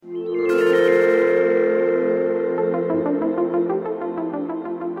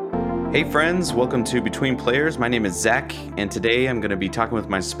Hey friends, welcome to Between Players. My name is Zach, and today I'm going to be talking with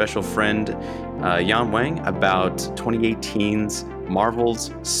my special friend Yan Wang about 2018's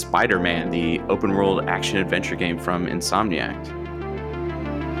Marvel's Spider-Man, the open-world action-adventure game from Insomniac.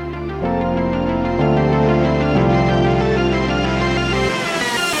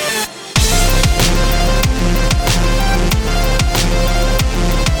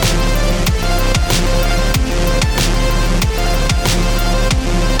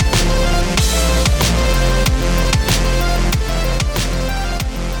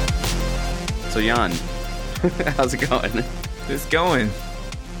 So Jan, how's it going? It's going.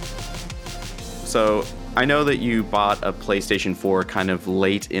 So I know that you bought a PlayStation 4 kind of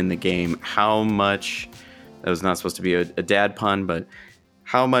late in the game. How much, that was not supposed to be a dad pun, but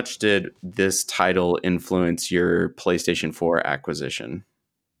how much did this title influence your PlayStation 4 acquisition?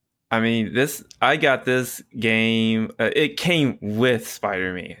 I mean, I got this game. It came with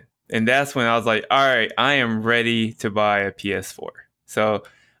Spider-Man, and that's when I was like, "All right, I am ready to buy a PS4." So,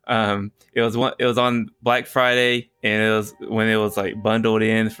 it was on Black Friday, and it was when it was like bundled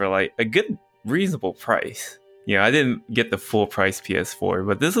in for like a good, reasonable price. You know, I didn't get the full price PS4,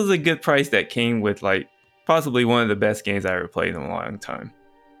 but this was a good price that came with like possibly one of the best games I ever played in a long time.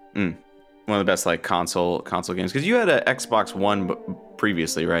 One of the best like console games, because you had an Xbox One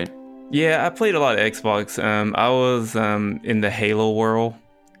previously, right? Yeah, I played a lot of Xbox. I was in the Halo world,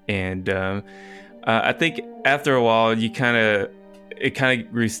 and I think after a while, it kind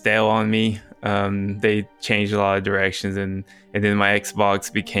of grew stale on me. They changed a lot of directions, and then my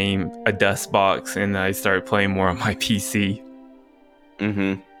Xbox became a dust box, and I started playing more on my PC.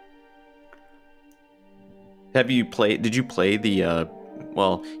 Mm-hmm. Did you play the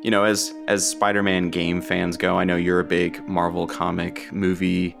well, you know, as Spider-Man game fans go, I know you're a big Marvel comic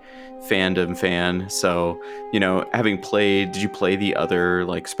movie fandom fan. So, you know, did you play the other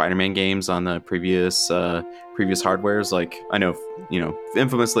like Spider-Man games on the previous hardwares? Like, I know, you know,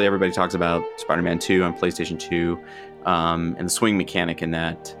 infamously everybody talks about Spider-Man 2 on PlayStation 2, and the swing mechanic in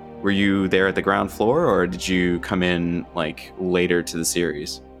that. Were you there at the ground floor, or did you come in like later to the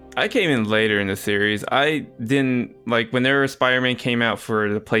series? I came in later in the series. I didn't like whenever Spider-Man came out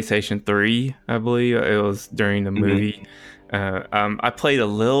for the PlayStation 3, I believe it was during the movie. I played a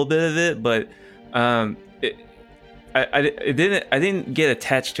little bit of it, but I didn't get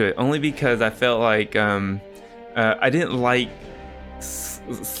attached to it only because I felt like I didn't like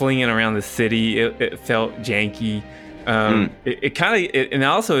slinging around the city. It felt janky. It kind of and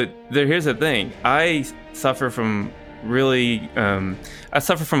also here's the thing. I suffer from a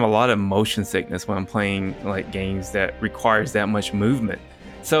lot of motion sickness when I'm playing like games that requires that much movement.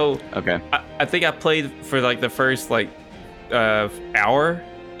 So okay, I think I played for like the first like hour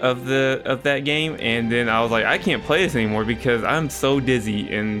of that game, and then I was like, I can't play this anymore because I'm so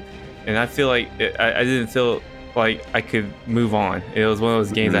dizzy, and I feel like I didn't feel like I could move on. It was one of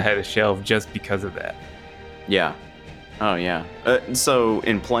those games I had to shelve just because of that. Yeah. Oh yeah. So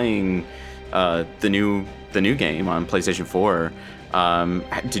in playing the new game on PlayStation 4,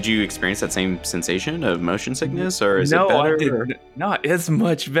 did you experience that same sensation of motion sickness, or is it better? I did not. It's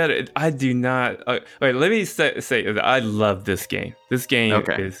much better. I do not. Wait, let me say that I love this game. This game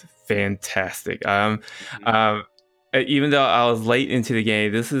is fantastic. Even though I was late into the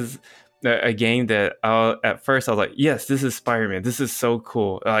game, this is a game that at first I was like, yes, this is Spider-Man. This is so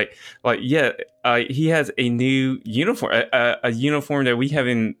cool. He has a new uniform, a uniform that we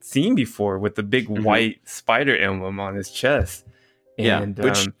haven't seen before with the big white spider emblem on his chest. And, yeah,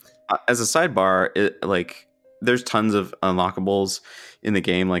 which as a sidebar, there's tons of unlockables in the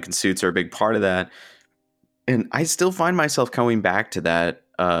game, like, and suits are a big part of that. And I still find myself coming back to that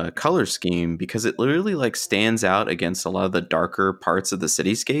color scheme because it literally like stands out against a lot of the darker parts of the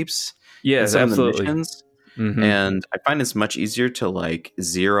cityscapes. Yes, absolutely. And I find it's much easier to like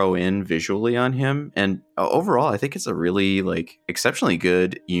zero in visually on him. And overall, I think it's a really like exceptionally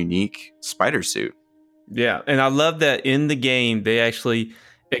good, unique spider suit. Yeah, and I love that in the game they actually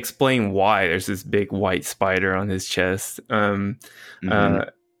explain why there's this big white spider on his chest. I mean, can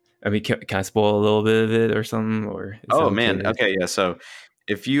I spoil a little bit of it or something? Or man, okay, yeah. So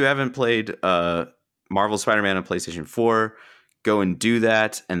if you haven't played Marvel Spider-Man on PlayStation 4, go and do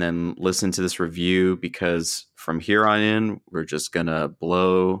that, and then listen to this review, because from here on in, we're just gonna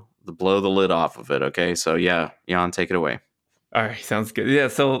blow the lid off of it. Okay, so yeah, Jan, take it away. All right, sounds good. Yeah,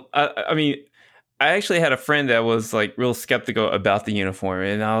 so I mean, I actually had a friend that was like real skeptical about the uniform,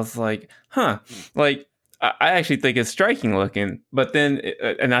 and I was like, like I actually think it's striking looking. But then,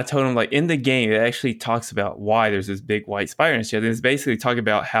 and I told him like in the game, it actually talks about why there's this big white spider in his chest. And it's basically talking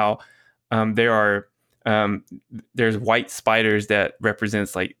about how there are there's white spiders that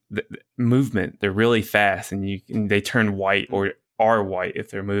represents like the movement. They're really fast, and they turn white or are white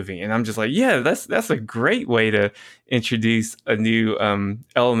if they're moving. And I'm just like, yeah, that's a great way to introduce a new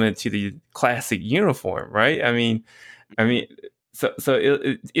element to the classic uniform, right? I mean, so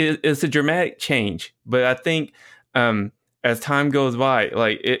it's a dramatic change, but I think as time goes by,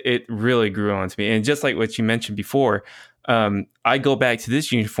 like it really grew on to me. And just like what you mentioned before, I go back to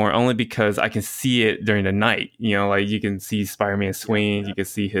this uniform only because I can see it during the night. You know, like you can see Spider-Man swinging. You can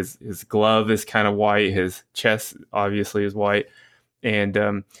see his glove is kind of white. His chest obviously is white. And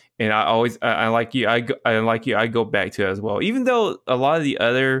I always I like you. I go back to it as well. Even though a lot of the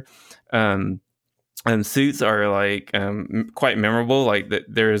other suits are like quite memorable. Like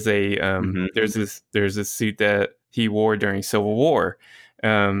there's a there's this suit that he wore during Civil War.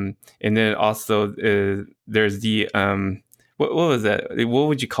 And then also there's the what was that? What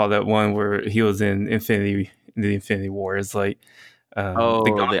would you call that one where he was in the Infinity War? It's like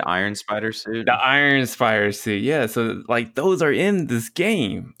the Iron Spider suit. The Iron Spider suit, yeah. So like those are in this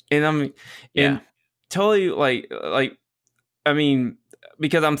game, and and totally like I mean,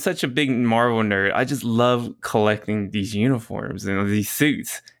 because I'm such a big Marvel nerd, I just love collecting these uniforms and these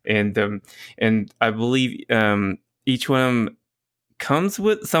suits, and I believe each one of them comes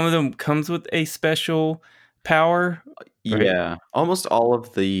with a special power. Right? Yeah, almost all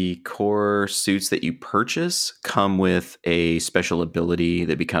of the core suits that you purchase come with a special ability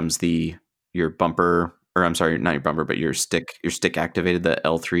that becomes your bumper, or I'm sorry, not your bumper, but your stick activated, the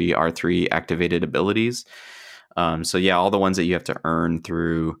L3 R3 activated abilities. So yeah, all the ones that you have to earn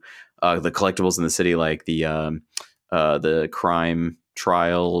through the collectibles in the city, like the crime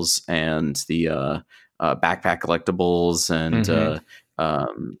trials and the backpack collectibles and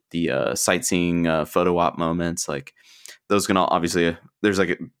the sightseeing photo op moments, like those can all obviously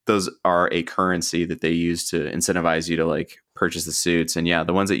those are a currency that they use to incentivize you to like purchase the suits. And yeah,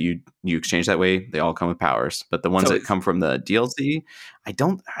 the ones that you exchange that way, they all come with powers. But the ones that come from the DLC,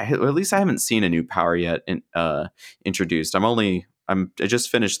 or at least I haven't seen a new power yet introduced. I just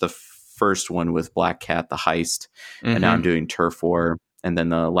finished the first one with Black Cat, the heist, and now I'm doing Turf War, and then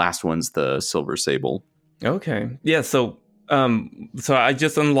the last one's the Silver Sable. Okay, yeah. So I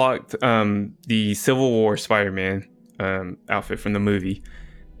just unlocked the Civil War Spider-Man outfit from the movie,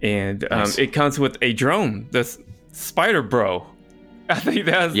 and nice. It comes with a drone, the Spider Bro. I think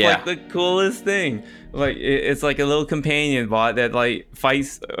that's like the coolest thing. Like it's like a little companion bot that like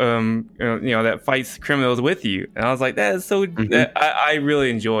fights that fights criminals with you. And I was like, that is so I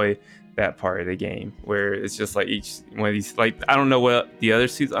really enjoy that part of the game where it's just like each one of these, like I don't know what the other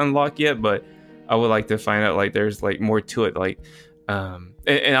suits unlock yet, but I would like to find out like there's like more to it, like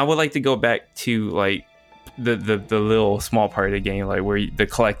and I would like to go back to like the little small part of the game, like where the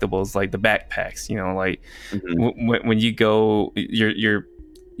collectibles, like the backpacks, you know, like when you go, you're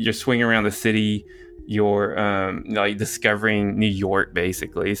swinging around the city, you're like discovering New York.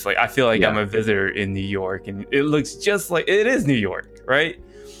 Basically, it's like I feel like I'm a visitor in New York, and it looks just like it is New York, right?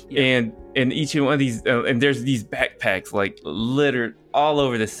 And each one of these and there's these backpacks like littered all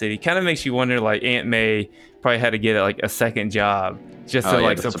over the city. Kind of makes you wonder, like Aunt May probably had to get like a second job just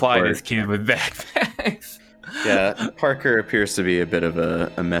to supply this kid with backpacks. Yeah, Parker appears to be a bit of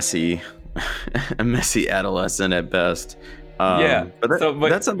a messy adolescent at best. But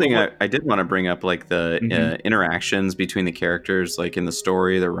that's something I did want to bring up, like the interactions between the characters, like in the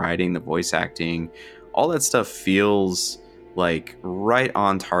story, the writing, the voice acting, all that stuff feels like right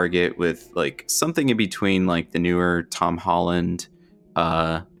on target with like something in between like the newer Tom Holland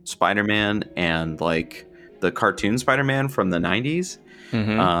Spider-Man and like the cartoon Spider-Man from the 90s.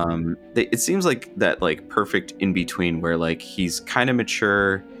 It seems like that like perfect in between where like he's kind of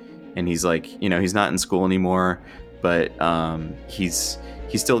mature and he's like, you know, he's not in school anymore, but he's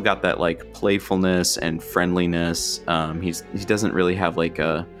still got that like playfulness and friendliness. He doesn't really have like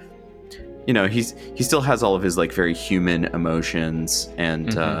a, you know, he still has all of his like very human emotions,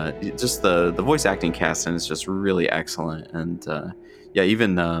 and just the voice acting cast is just really excellent. And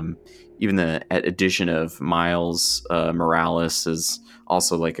even the addition of Miles Morales is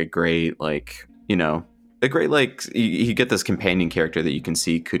also like a great, like, you know, you get this companion character that you can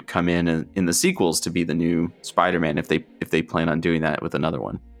see could come in the sequels to be the new Spider-Man if they plan on doing that with another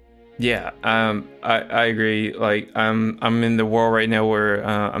one. Yeah, I agree. Like I'm in the world right now where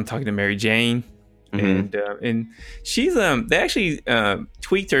I'm talking to Mary Jane, and she's they actually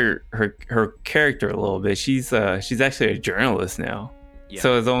tweaked her character a little bit. She's actually a journalist now. Yeah.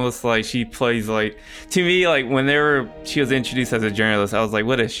 So it's almost like she plays like, to me, like whenever she was introduced as a journalist, I was like,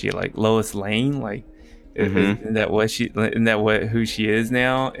 what is she, like Lois Lane? Like Isn't that what who she is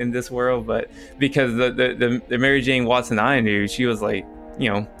now in this world? But because the Mary Jane Watson I knew, she was like, you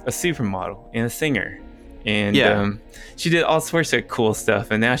know, a supermodel and a singer, and she did all sorts of cool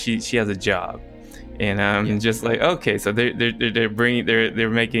stuff, and now she has a job, and just like, okay, so they're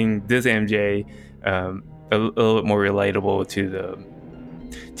making this MJ a little bit more relatable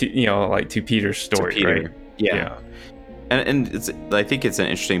to Peter's story, Peter. right? Yeah. And I think it's an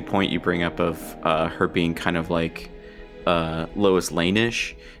interesting point you bring up of her being kind of like Lois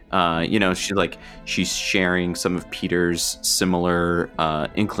Lane-ish. She's sharing some of Peter's similar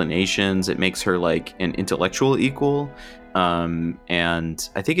inclinations. It makes her like an intellectual equal. And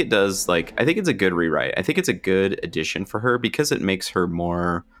I think I think it's a good rewrite. I think it's a good addition for her because it makes her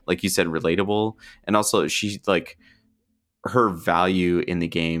more, like you said, relatable. And also she's like, her value in the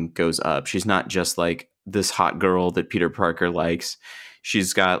game goes up. She's not just like this hot girl that Peter Parker likes.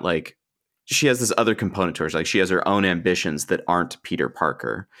 She's got like, she has this other component to her. Like she has her own ambitions that aren't Peter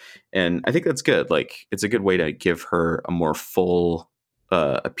Parker. And I think that's good. Like it's a good way to give her a more full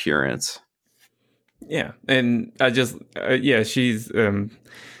appearance. Yeah. And I just, she's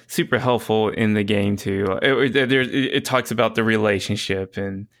super helpful in the game too. It talks about the relationship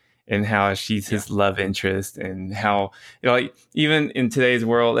and how she's his love interest, and how, you know, like even in today's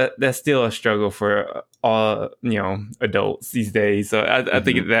world, that's still a struggle for all, you know, adults these days. So I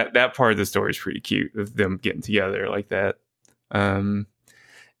think that part of the story is pretty cute, of them getting together like that. And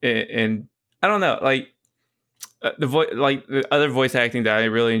I don't know, like the other voice acting that I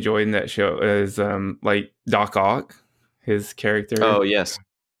really enjoyed in that show is like Doc Ock, his character. Oh yes.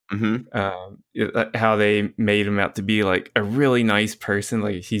 How they made him out to be like a really nice person.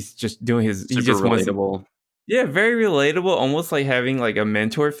 Like he's just doing his, super relatable. Very relatable, almost like having like a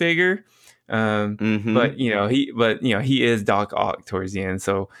mentor figure. But he is Doc Ock towards the end,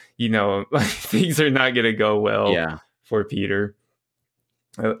 so like things are not gonna go well for Peter.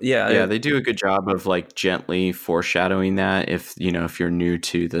 They do a good job of like gently foreshadowing that, if you're new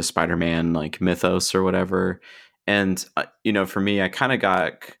to the Spider-Man like mythos or whatever. And for me,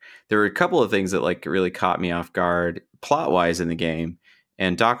 there were a couple of things that like really caught me off guard plot wise in the game,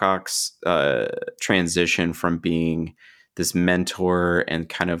 and Doc Ock's transition from being this mentor and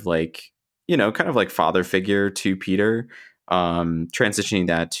kind of like father figure to Peter, transitioning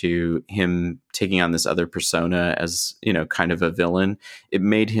that to him taking on this other persona as kind of a villain. It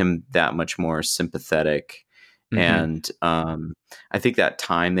made him that much more sympathetic. And I think that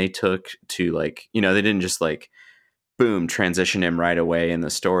time they took to like, they didn't just like boom transition him right away in the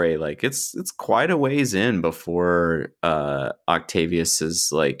story. Like it's quite a ways in before Octavius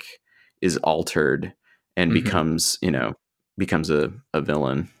is altered and becomes a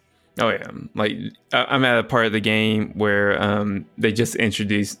villain. Oh yeah, like I'm at a part of the game where they just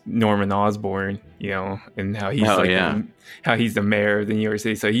introduced Norman Osborn, and how he's how he's the mayor of the New York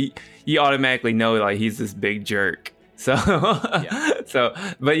City. So you automatically know like he's this big jerk. So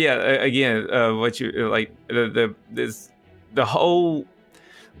but yeah, again, what you like the whole,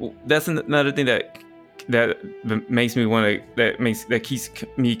 that's another thing that makes me want to, that keeps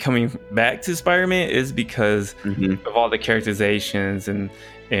me coming back to Spider-Man, is because of all the characterizations and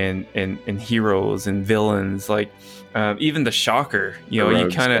heroes and villains, like even the Shocker, you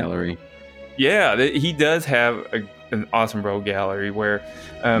kind of, he does have an awesome rogue gallery where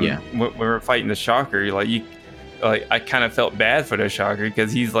when we're fighting the Shocker, I kind of felt bad for the Shocker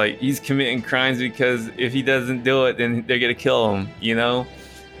because he's committing crimes, because if he doesn't do it, then they're gonna kill him,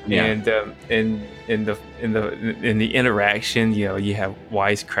 And in the interaction, you have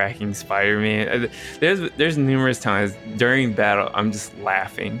wisecracking Spider-Man. There's numerous times during battle I'm just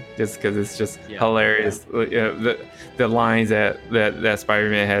laughing just because it's just hilarious. The lines that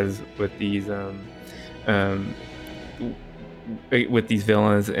Spider-Man has with these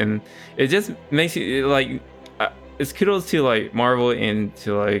villains, and it just makes you like. It's kudos to like Marvel and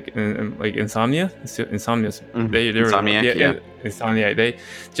to like Insomnia. Insomniac. Insomniac. They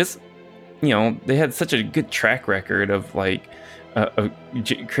just they had such a good track record of like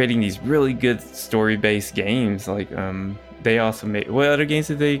creating these really good story-based games. Like they also made, what other games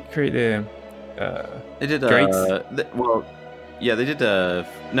did they create? They did they did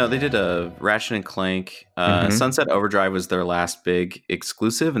a Ratchet and Clank. Sunset Overdrive was their last big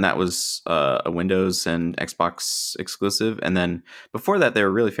exclusive, and that was a Windows and Xbox exclusive. And then before that, they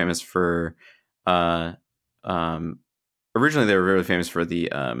were really famous for originally they were really famous for the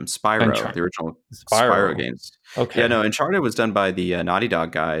Spyro, the original Spyro games. Okay. Yeah, no, Uncharted was done by the Naughty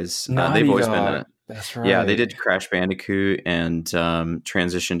Dog guys. They've always been that's right. Yeah, they did Crash Bandicoot and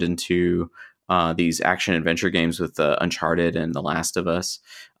transitioned into these action adventure games with Uncharted and The Last of Us.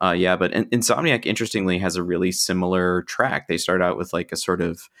 But Insomniac, interestingly, has a really similar track. They start out with like a sort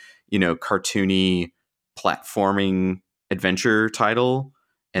of, cartoony platforming adventure title,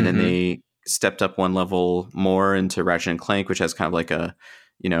 and then they stepped up one level more into Ratchet and Clank, which has kind of like a,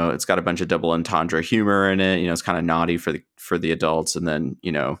 it's got a bunch of double entendre humor in it. It's kind of naughty for the adults, and then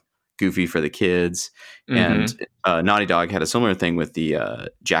goofy for the kids. And Naughty Dog had a similar thing with the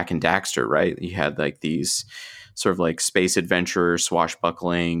Jak and Daxter, right? You had like these sort of like space adventure,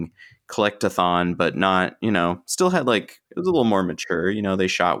 swashbuckling collectathon, but not, still had like, it was a little more mature. They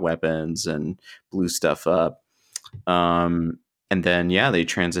shot weapons and blew stuff up. And then, they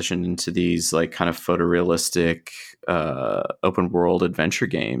transitioned into these like kind of photorealistic open world adventure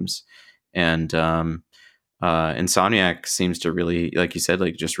games. And Insomniac seems to really, like you said,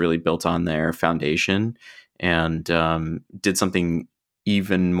 like just really built on their foundation and did something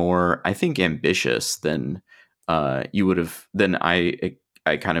even more, I think, ambitious than I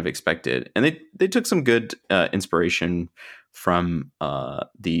kind of expected. And they took some good inspiration from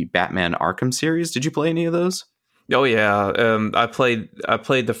the Batman Arkham series. Did you play any of those? Oh yeah, I played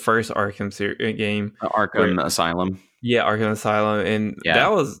the first Arkham game, Arkham Asylum. Yeah, Arkham Asylum, and that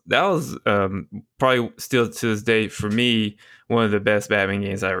was probably still to this day for me one of the best Batman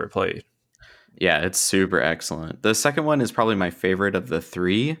games I ever played. Yeah, it's super excellent. The second one is probably my favorite of the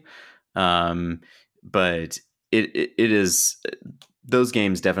three, but it is, those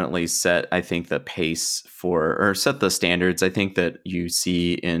games definitely set, I think, the pace or set the standards. I think that you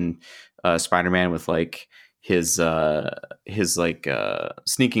see in Spider-Man with like his like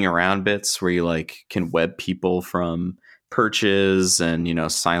sneaking around bits where you like can web people from perches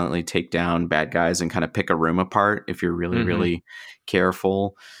and silently take down bad guys and kind of pick a room apart if you're really really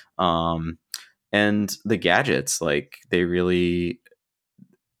careful. And the gadgets, like they really,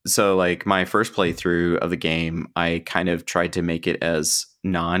 so like my first playthrough of the game, I kind of tried to make it as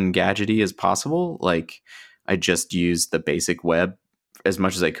non-gadgety as possible. Like I just used the basic web as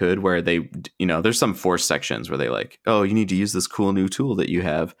much as I could, where they, there's some force sections where they like, oh, you need to use this cool new tool that you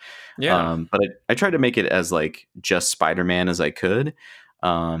have. But I tried to make it as like just Spider-Man as I could.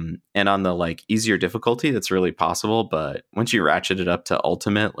 And on the like easier difficulty, that's really possible. But once you ratchet it up to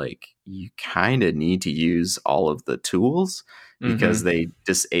ultimate, like you kind of need to use all of the tools because they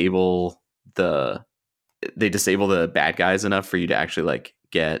disable the bad guys enough for you to actually like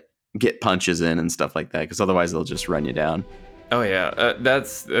get punches in and stuff like that. Because otherwise they'll just run you down. Oh yeah,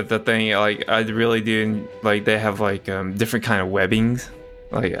 that's the thing. Like I really do like they have like different kind of webbings.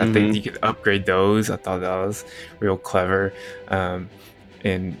 Like I think you could upgrade those. I thought that was real clever. And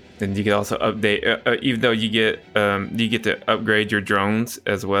then you can also update, even though you get to upgrade your drones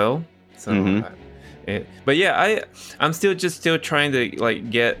as well. So, but yeah, I'm still trying to like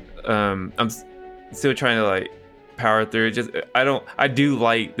get. I'm still trying to like power through. I do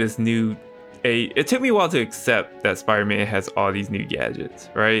like this new. It took me a while to accept that Spider-Man has all these new gadgets,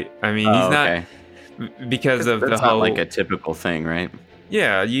 right? I mean, he's not because of the whole, not like a typical thing, right?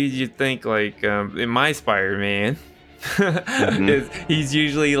 Yeah, you think like in my Spider-Man, he's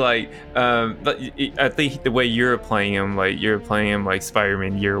usually like I think the way you're playing him like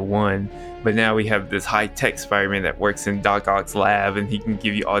Spider-Man Year One, but now we have this high-tech Spider-Man that works in Doc Ock's lab and he can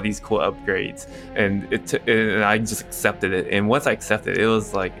give you all these cool upgrades, and and I just accepted it. And once I accepted it, it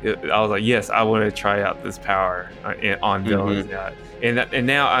was like I was like, yes, I want to try out this power on villains. And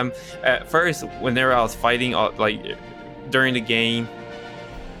now I'm, at first whenever I was fighting like during the game,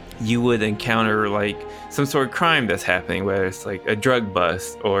 you would encounter like some sort of crime that's happening, whether it's like a drug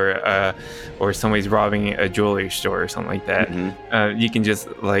bust or somebody's robbing a jewelry store or something like that. You can just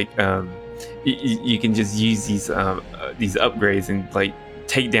like you can just use these upgrades and like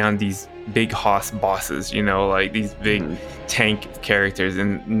take down these big hoss bosses, like these big tank characters,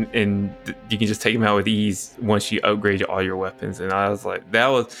 and you can just take them out with ease once you upgrade all your weapons. And I was like, that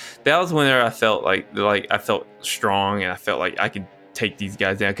was whenever I felt like I felt strong and I felt like I could take these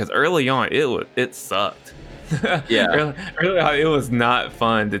guys down, because early on it sucked. early on, it was not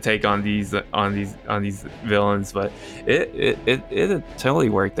fun to take on these villains, but it totally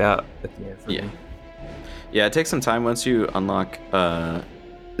worked out at the end for me. Yeah, it takes some time once you unlock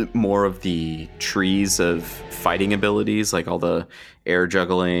more of the trees of fighting abilities, like all the air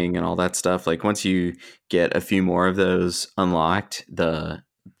juggling and all that stuff. Like once you get a few more of those unlocked, the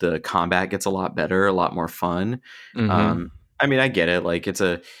combat gets a lot better, a lot more fun. I mean, I get it. Like it's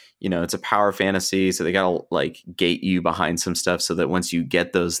a power fantasy, so they gotta like gate you behind some stuff so that once you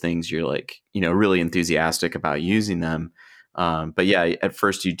get those things, you're like, really enthusiastic about using them. But yeah, at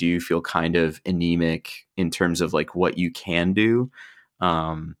first you do feel kind of anemic in terms of like what you can do.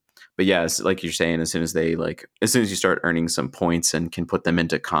 But yeah, like you're saying, as soon as you start earning some points and can put them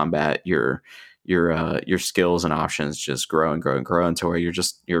into combat, your skills and options just grow and grow and grow until where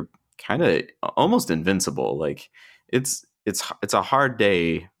you're kind of almost invincible. Like it's a hard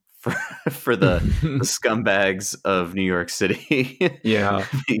day for for the scumbags of New York City. Yeah.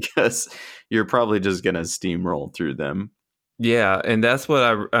 Because you're probably just gonna steamroll through them. Yeah, and that's what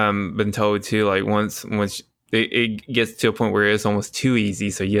I've been told too. Like once it gets to a point where it's almost too easy,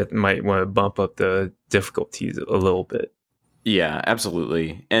 so you might want to bump up the difficulties a little bit. Yeah,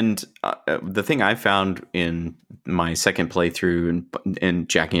 absolutely. And the thing I found in my second playthrough and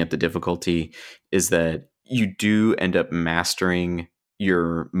jacking up the difficulty is that you do end up mastering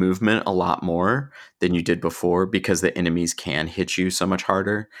your movement a lot more than you did before because the enemies can hit you so much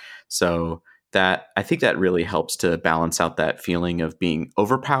harder. So that I think that really helps to balance out that feeling of being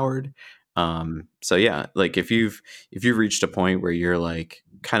overpowered. So yeah, like if you've reached a point where you're like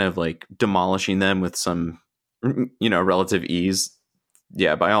kind of like demolishing them with some relative ease,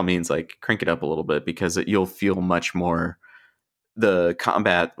 yeah, by all means, like crank it up a little bit because you'll feel much more. The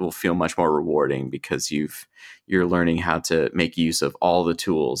combat will feel much more rewarding because you're learning how to make use of all the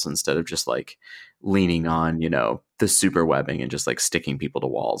tools instead of just like leaning on the super webbing and just like sticking people to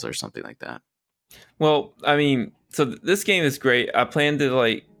walls or something like that. Well, I mean, so this game is great. I plan to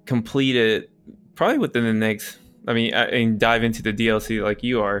like complete it probably within the next. I mean, and dive into the DLC like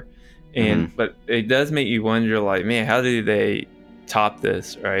you are. And but it does make you wonder, like, man, how do they top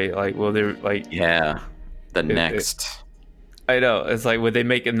this, right? Like, well, they're like, yeah, next. I know it's like, would they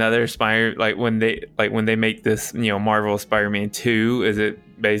make another Spider? Like when they make this, Marvel Spider-Man 2, is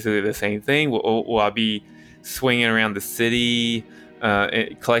it basically the same thing? Will I be swinging around the city,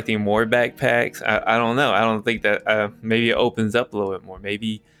 collecting more backpacks? I don't know. I don't think that maybe it opens up a little bit more.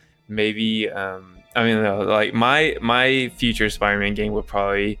 Maybe. I mean, no, like my future Spider-Man game would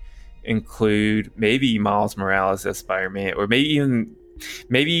probably include maybe Miles Morales as Spider-Man, or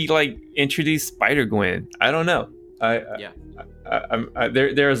maybe like introduce Spider-Gwen. I don't know.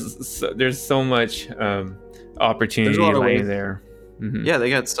 There's so much opportunity laying there. Mm-hmm. Yeah, they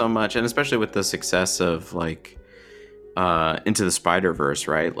got so much, and especially with the success of like Into the Spider-Verse,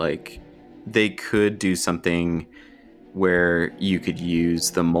 right? Like they could do something where you could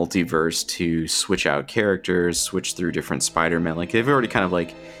use the multiverse to switch out characters, switch through different Spider-Man. Like they've already kind of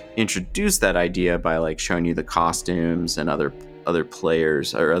like introduced that idea by like showing you the costumes and other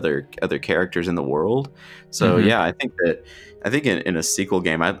players or other characters in the world. So yeah, I think in a sequel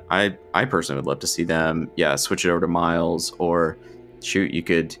game, I personally would love to see them switch it over to Miles, or shoot, you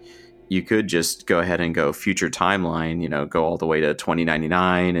could just go ahead and go future timeline, go all the way to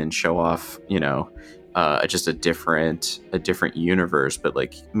 2099 and show off just a different universe, but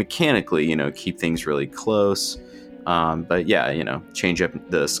like mechanically keep things really close. But yeah, change up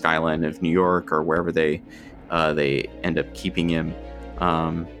the skyline of New York or wherever they end up keeping him.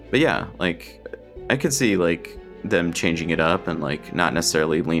 But yeah, like I could see like them changing it up and like not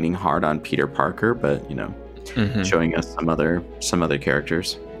necessarily leaning hard on Peter Parker, but showing us some other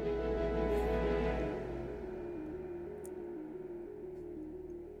characters.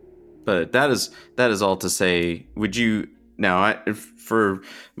 But that is all to say. Would you now? For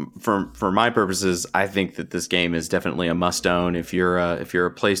my purposes, I think that this game is definitely a must own. If you're a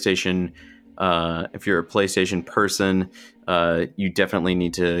PlayStation person, you definitely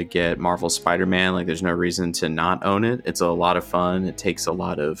need to get Marvel Spider-Man. Like, there's no reason to not own it. It's a lot of fun. It takes a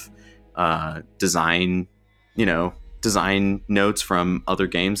lot of design notes from other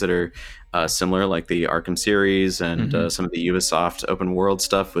games that are similar, like the Arkham series and some of the Ubisoft open world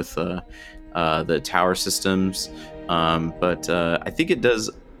stuff with the tower systems. But I think it does.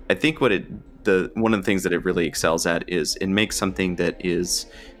 I think one of the things that it really excels at is it makes something that is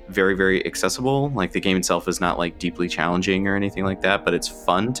very, very accessible. Like the game itself is not like deeply challenging or anything like that, but it's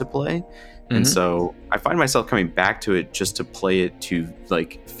fun to play. And so I find myself coming back to it just to play it, to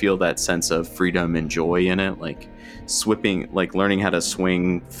like feel that sense of freedom and joy in it, like learning how to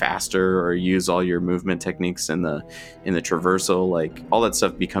swing faster or use all your movement techniques in the traversal. Like all that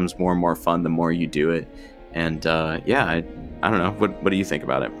stuff becomes more and more fun the more you do it. And I don't know. What do you think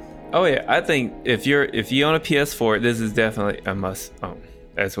about it? Oh yeah, I think if you own a PS4, this is definitely a must own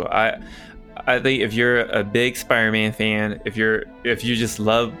as well. I think if you're a big Spider-Man fan, if you just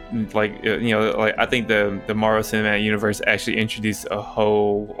love like I think the Marvel Cinematic Universe actually introduced a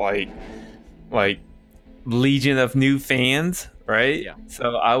whole like legion of new fans, right? Yeah.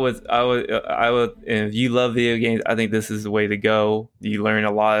 So I would, and if you love video games, I think this is the way to go. You learn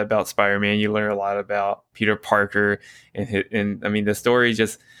a lot about Spider-Man. You learn a lot about Peter Parker, and I mean his story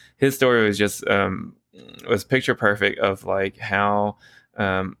was just was picture perfect of like how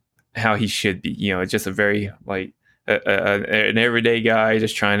how he should be. You know, just a very like an everyday guy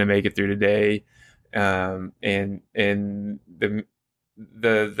just trying to make it through the day, and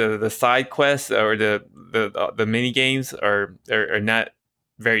the side quests or the mini games are not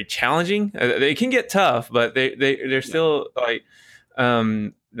very challenging. They can get tough, but they're still like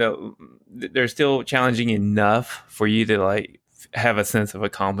they're still challenging enough for you to like have a sense of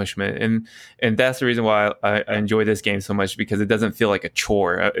accomplishment, and that's the reason why I enjoy this game so much, because it doesn't feel like a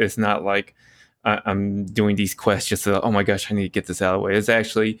chore. It's not like I'm doing these quests just to, oh my gosh, I need to get this out of the way. It's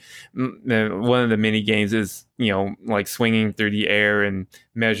actually one of the mini games is, you know, like swinging through the air and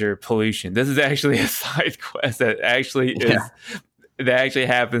measure pollution. This is actually a side quest that actually that actually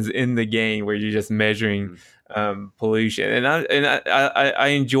happens in the game, where you're just measuring pollution, and I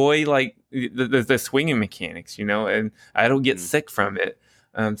enjoy like the swinging mechanics, you know, and I don't get sick from it.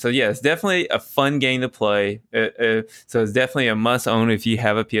 So yeah, it's definitely a fun game to play. So it's definitely a must own if you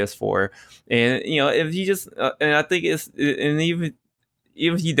have a PS4, and you know, if you just and I think and even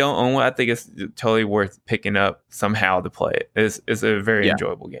if you don't own one, I think it's totally worth picking up somehow to play it. It's a very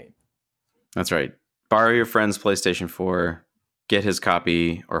enjoyable game. That's right. Borrow your friend's PlayStation 4, get his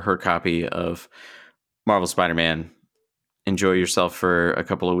copy or her copy of Marvel Spider-Man. Enjoy yourself for a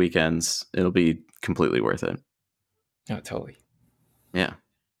couple of weekends. It'll be completely worth it. Oh, totally. Yeah.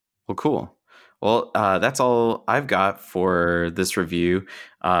 Well, cool. Well, that's all I've got for this review.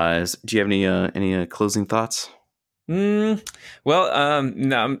 Do you have any closing thoughts? No,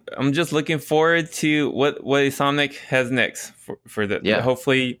 I'm just looking forward to what Insomniac has next for the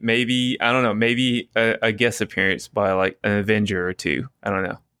hopefully, maybe, I don't know, maybe a guest appearance by like an Avenger or two. I don't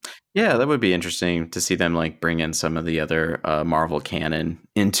know. Yeah, that would be interesting to see them like bring in some of the other Marvel canon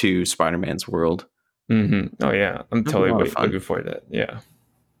into Spider-Man's world. Mm-hmm. Oh yeah, I'm totally looking forward to that. Yeah.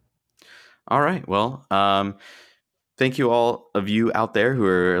 All right. Well, thank you all of you out there who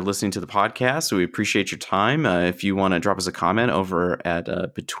are listening to the podcast. We appreciate your time. If you want to drop us a comment over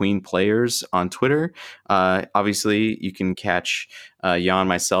at Between Players on Twitter, obviously you can catch Jan,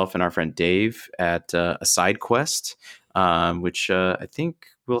 myself, and our friend Dave at a side quest, which I think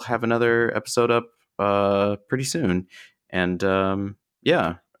we'll have another episode up pretty soon. And Jan,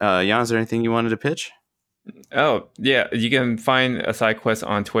 is there anything you wanted to pitch? Oh, yeah. You can find a side quest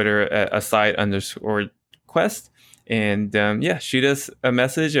on Twitter at aside_quest. And shoot us a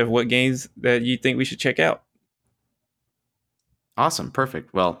message of what games that you think we should check out. Awesome.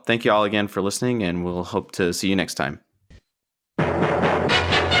 Perfect. Well, thank you all again for listening, and we'll hope to see you next time.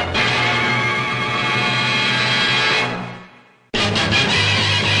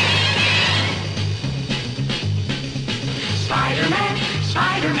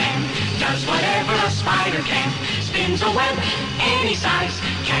 Spider-Man does whatever a spider can. Spins a web any size,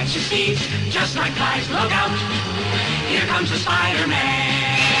 catches thieves just like flies. Look out, here comes the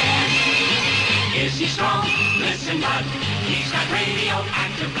Spider-Man. Is he strong? Listen, bud, he's got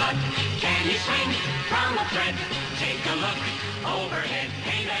radioactive blood. Can he swing from a thread? Take a look overhead.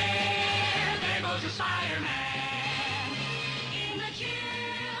 Hey there goes the Spider-Man.